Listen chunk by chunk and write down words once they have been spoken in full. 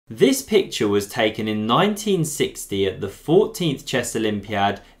This picture was taken in 1960 at the 14th Chess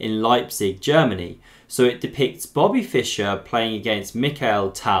Olympiad in Leipzig, Germany. So it depicts Bobby Fischer playing against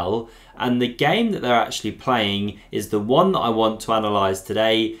Mikhail Tal, and the game that they're actually playing is the one that I want to analyse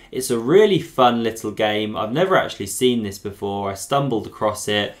today. It's a really fun little game. I've never actually seen this before. I stumbled across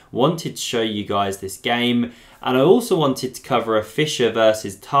it, wanted to show you guys this game, and I also wanted to cover a Fischer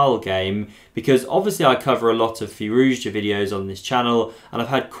versus Tal game because obviously I cover a lot of Firouzja videos on this channel, and I've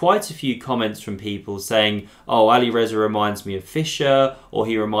had quite a few comments from people saying, oh, Alireza reminds me of Fischer, or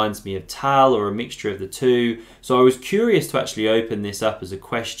he reminds me of Tal, or a mixture of the two. So I was curious to actually open this up as a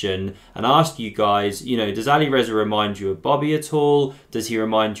question and ask you guys, you know, does Alireza remind you of Bobby at all? Does he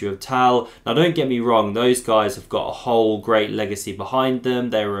remind you of Tal? Now don't get me wrong, those guys have got a whole great legacy behind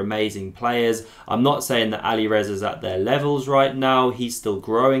them. They were amazing players. I'm not saying that Alireza's at their levels right now. He's still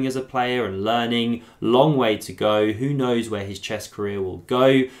growing as a player and learning. Long way to go. Who knows where his chess career will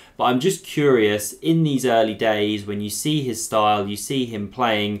go? But I'm just curious, in these early days, when you see his style, you see him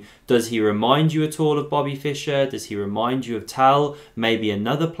playing, does he remind you at all of Bobby Fischer? Does he remind you of Tal? Maybe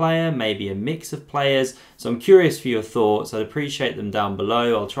another player, maybe a mix of players? So I'm curious for your thoughts. I'd appreciate them down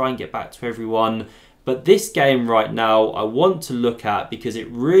below. I'll try and get back to everyone. But this game right now I want to look at because it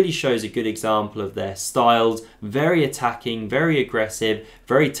really shows a good example of their styles. Very attacking, very aggressive,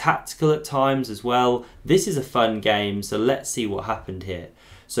 very tactical at times as well. This is a fun game, so let's see what happened here.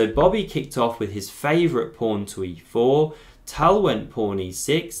 So Bobby kicked off with his favourite pawn to e4. Tal went pawn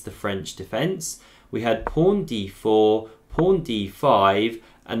e6, the French defence. We had pawn d4, pawn d5,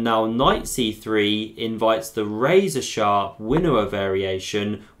 and now knight c3 invites the razor sharp winnower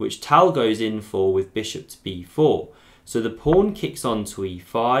variation, which Tal goes in for with bishop to b4. So the pawn kicks on to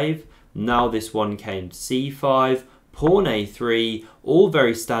e5. Now this one came to c5. Pawn a3, all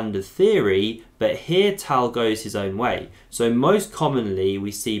very standard theory, but here Tal goes his own way. So most commonly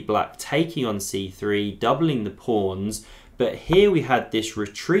we see black taking on c3, doubling the pawns, but here we had this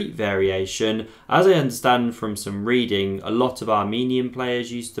retreat variation. As I understand from some reading, a lot of Armenian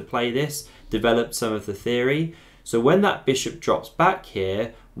players used to play this, developed some of the theory. So when that bishop drops back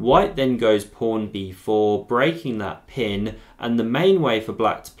here, white then goes pawn b4, breaking that pin, and the main way for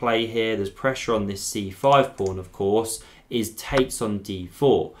black to play here, there's pressure on this c5 pawn of course, is takes on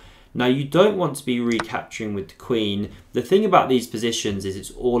d4. Now you don't want to be recapturing with the queen. The thing about these positions is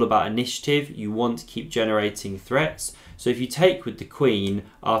it's all about initiative. You want to keep generating threats. So if you take with the queen,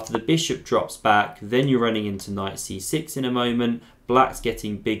 after the bishop drops back, then you're running into knight c6 in a moment. Black's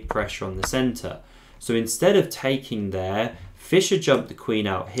getting big pressure on the centre. So instead of taking there, Fischer jumped the queen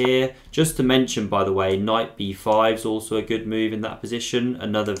out here. Just to mention, by the way, knight b5 is also a good move in that position.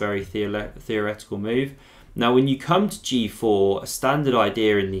 Another very theoretical move. Now when you come to g4, a standard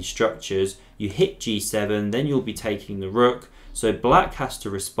idea in these structures, you hit g7, then you'll be taking the rook. So black has to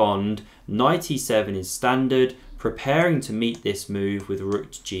respond. Knight e7 is standard, preparing to meet this move with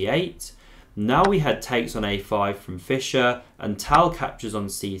rook to g8. Now we had takes on a5 from Fischer, and Tal captures on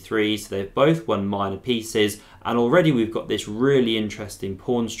c3, so they've both won minor pieces, and already we've got this really interesting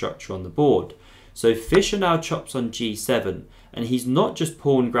pawn structure on the board. So Fischer now chops on g7, and he's not just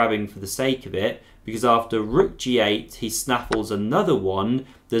pawn grabbing for the sake of it, because after rook g8 he snaffles another one.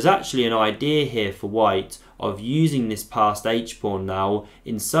 There's actually an idea here for white of using this passed h-pawn now.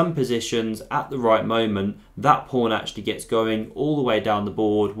 In some positions at the right moment, that pawn actually gets going all the way down the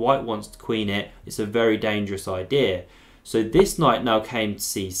board. White wants to queen it. It's a very dangerous idea. So this knight now came to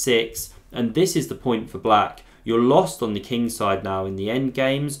c6, and this is the point for black. You're lost on the king side now in the end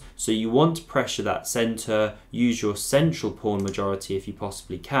games, so you want to pressure that centre, use your central pawn majority if you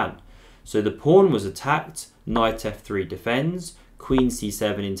possibly can. So the pawn was attacked, knight f3 defends, queen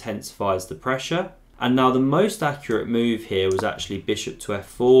c7 intensifies the pressure. And now the most accurate move here was actually bishop to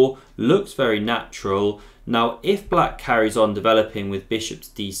f4, looks very natural. Now if black carries on developing with bishop to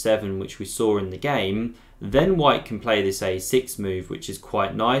d7, which we saw in the game, then white can play this a6 move, which is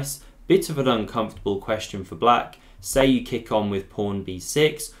quite nice. Bit of an uncomfortable question for black. Say you kick on with pawn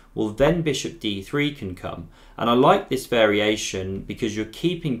b6, well then bishop d3 can come. And I like this variation because you're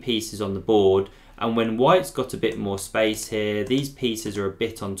keeping pieces on the board, and when white's got a bit more space here, these pieces are a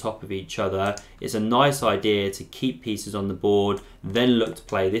bit on top of each other. It's a nice idea to keep pieces on the board, then look to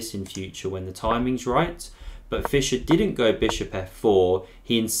play this in future when the timing's right. But Fischer didn't go bishop f4,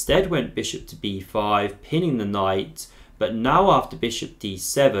 he instead went bishop to b5, pinning the knight. But now after bishop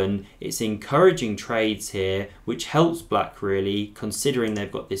d7, it's encouraging trades here, which helps black really, considering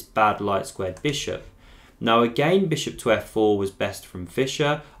they've got this bad light squared bishop. Now again, bishop to f4 was best from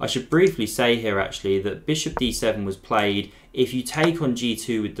Fischer. I should briefly say here actually that bishop d7 was played. If you take on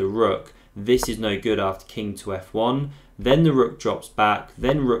g2 with the rook, This is no good after king to f1. Then the rook drops back,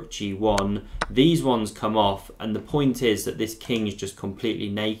 then rook g1. These ones come off, and the point is that this king is just completely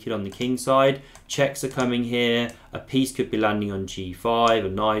naked on the king side. Checks are coming here. A piece could be landing on g5, a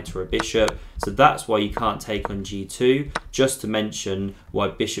knight or a bishop. So that's why you can't take on g2, just to mention why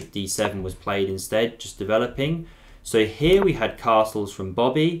bishop d7 was played instead, just developing. So here we had castles from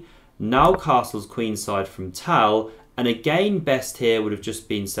Bobby, now castles queenside from Tal, and again best here would have just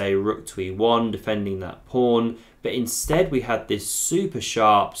been, say, rook to e1, defending that pawn. But instead we had this super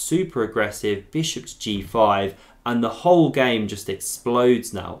sharp, super aggressive bishop to g5, and the whole game just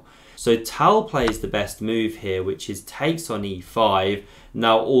explodes now. So Tal plays the best move here, which is takes on e5.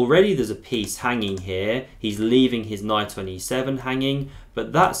 Now already there's a piece hanging here. He's leaving his knight on e7 hanging,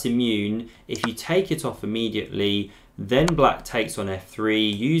 but that's immune. If you take it off immediately, then black takes on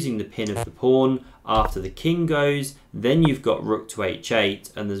f3 using the pin of the pawn. After the king goes, then you've got rook to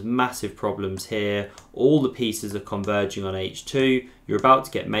h8, and there's massive problems here. All the pieces are converging on h2. You're about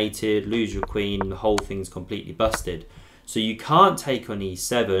to get mated, lose your queen, the whole thing's completely busted. So you can't take on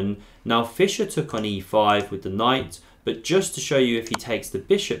e7. Now Fischer took on e5 with the knight, but just to show you, if he takes the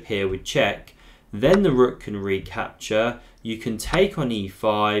bishop here with check, then the rook can recapture. You can take on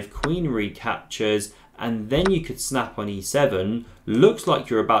e5, queen recaptures, and then you could snap on e7. Looks like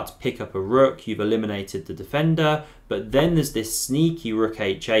you're about to pick up a rook, you've eliminated the defender, but then there's this sneaky rook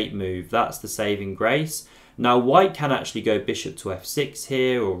h8 move. That's the saving grace. Now white can actually go bishop to f6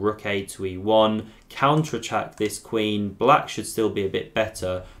 here, or rook a to e1, counter-attack this queen. Black should still be a bit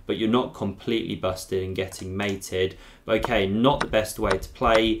better, but you're not completely busted and getting mated. Okay, not the best way to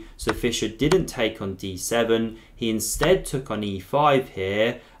play. So Fischer didn't take on d7, he instead took on e5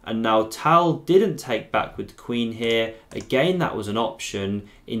 here, and now Tal didn't take back with the queen here. Again, that was an option.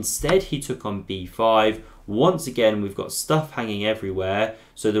 Instead, he took on b5. Once again, we've got stuff hanging everywhere.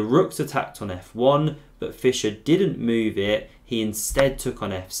 So the rook's attacked on f1, but Fischer didn't move it. He instead took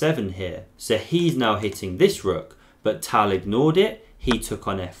on f7 here. So he's now hitting this rook, but Tal ignored it. He took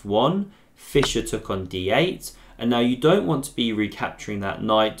on f1. Fischer took on d8. And now you don't want to be recapturing that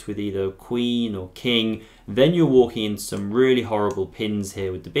knight with either queen or king. Then you're walking into some really horrible pins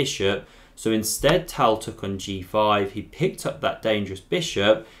here with the bishop. So instead, Tal took on g5. He picked up that dangerous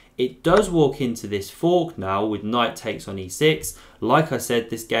bishop. It does walk into this fork now with knight takes on e6. Like I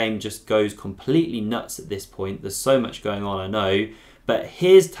said, this game just goes completely nuts at this point. There's so much going on, I know. But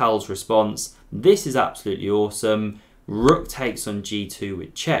here's Tal's response. This is absolutely awesome. Rook takes on g2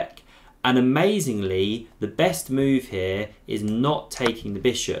 with check. And amazingly, the best move here is not taking the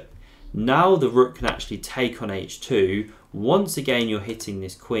bishop. Now the rook can actually take on h2. Once again, you're hitting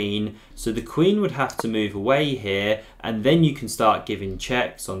this queen. So the queen would have to move away here, and then you can start giving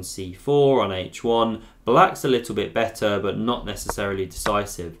checks on c4, on h1. Black's a little bit better, but not necessarily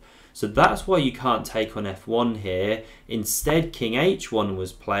decisive. So that's why you can't take on f1 here. Instead, king h1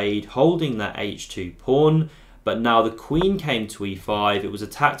 was played, holding that h2 pawn. But now the queen came to e5, it was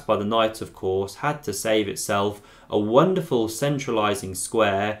attacked by the knight of course, had to save itself, a wonderful centralizing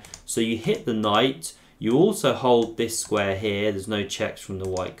square. So you hit the knight, you also hold this square here, there's no checks from the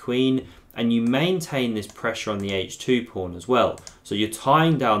white queen, and you maintain this pressure on the h2 pawn as well. So you're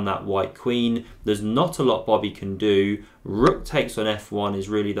tying down that white queen, there's not a lot Bobby can do. Rook takes on f1 is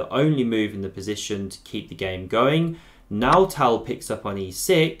really the only move in the position to keep the game going. Now Tal picks up on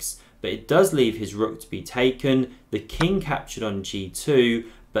e6, but it does leave his rook to be taken. The king captured on g2,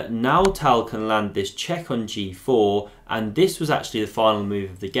 but now Tal can land this check on g4, and this was actually the final move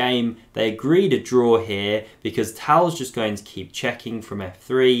of the game. They agreed a draw here because Tal's just going to keep checking from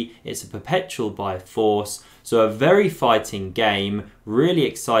f3. It's a perpetual by force. So a very fighting game, really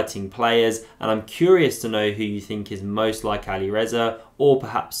exciting players, and I'm curious to know who you think is most like Alireza or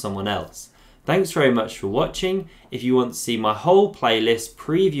perhaps someone else. Thanks very much for watching. If you want to see my whole playlist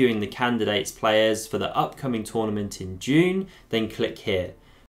previewing the candidates players for the upcoming tournament in June, then click here.